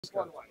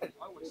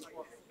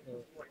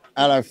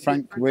Hello,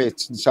 Frank. We're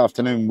this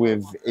afternoon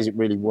with Is It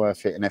Really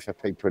Worth It? And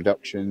FFP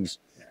Productions.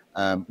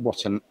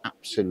 What an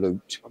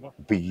absolute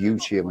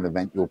beauty of an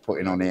event you're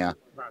putting on here.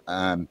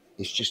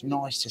 It's just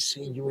nice to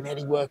see you and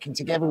Eddie working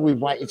together.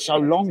 We've waited so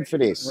long for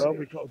this. Well,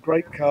 we've got a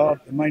great card.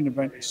 The main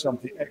event is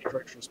something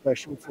extra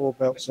special, 4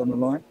 belts on the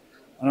line.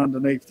 And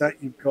underneath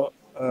that, you've got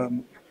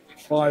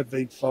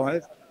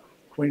 5'V'5",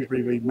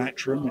 Queensberry v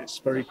Matchroom. It's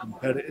very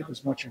competitive.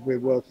 As much as we're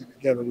working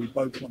together, we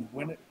both want to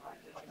win it.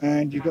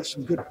 And you've got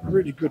some good,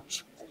 really good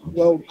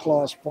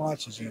world-class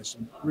fighters here,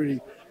 some really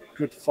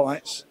good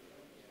fights.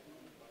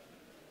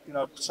 You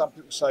know, some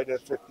people say they're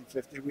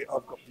 50-50.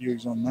 I've got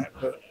views on that,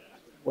 but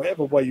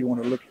whatever way you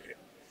want to look at it,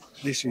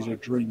 this is a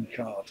dream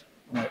card.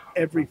 You know,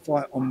 every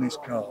fight on this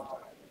card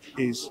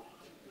is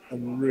a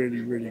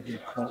really, really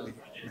good quality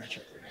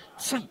matchup.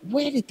 Frank,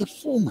 where did the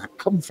format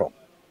come from?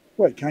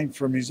 Well, it came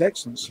from His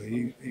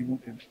Excellency. He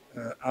wanted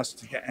us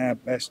to get our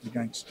best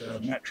against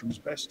Matchroom's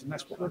best, and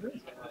that's what we're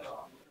doing.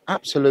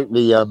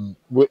 Absolutely.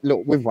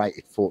 Look, we've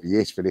waited 40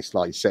 years for this,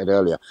 like you said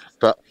earlier.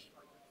 But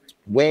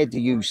where do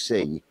you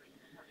see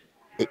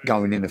it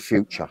going in the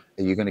future?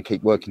 Are you going to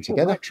keep working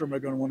together? Well, Matchroom are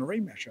going to want a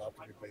rematch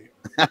after we beat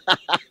them.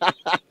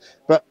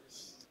 But,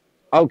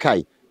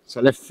 okay,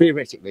 so let's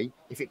theoretically,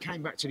 if it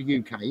came back to the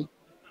UK,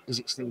 is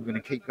it still going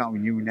to keep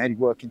going? You and Eddie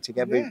working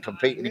together,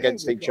 competing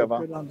against each other?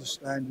 We've got a good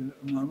understanding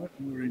at the moment,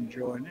 and we're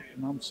enjoying it,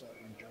 and I'm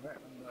certainly enjoying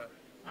it.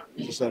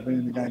 And, as I've been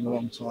in the game a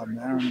long time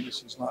now, and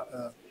this is like...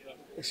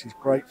 this is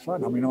great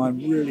fun. I mean, I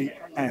really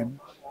am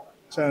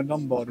turned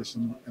on by this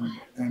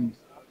and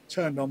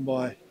turned on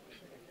by,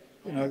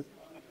 you know,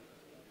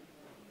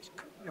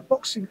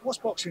 boxing. What's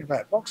boxing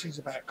about? Boxing is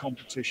about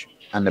competition.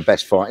 And the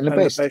best fighting the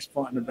best. The best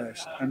fighting the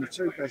best. And the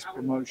two best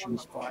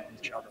promotions fighting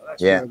each other.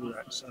 That's where we're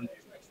at. So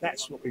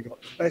that's what we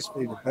got. The best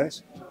be the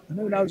best. And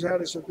who knows how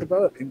this will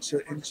develop into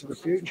the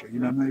future. You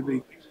know,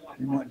 maybe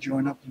we might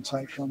join up and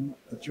take on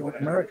a joint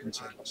American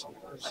team or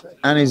something.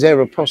 And is there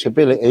a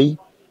possibility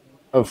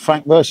of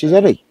Frank versus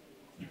Eddie?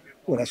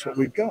 Well, that's what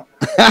we've got.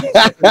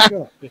 That's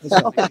what we've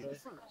got.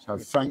 So,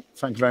 Frank,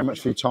 thank you very much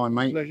for your time,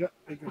 mate. Pleasure.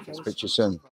 Speak to you soon.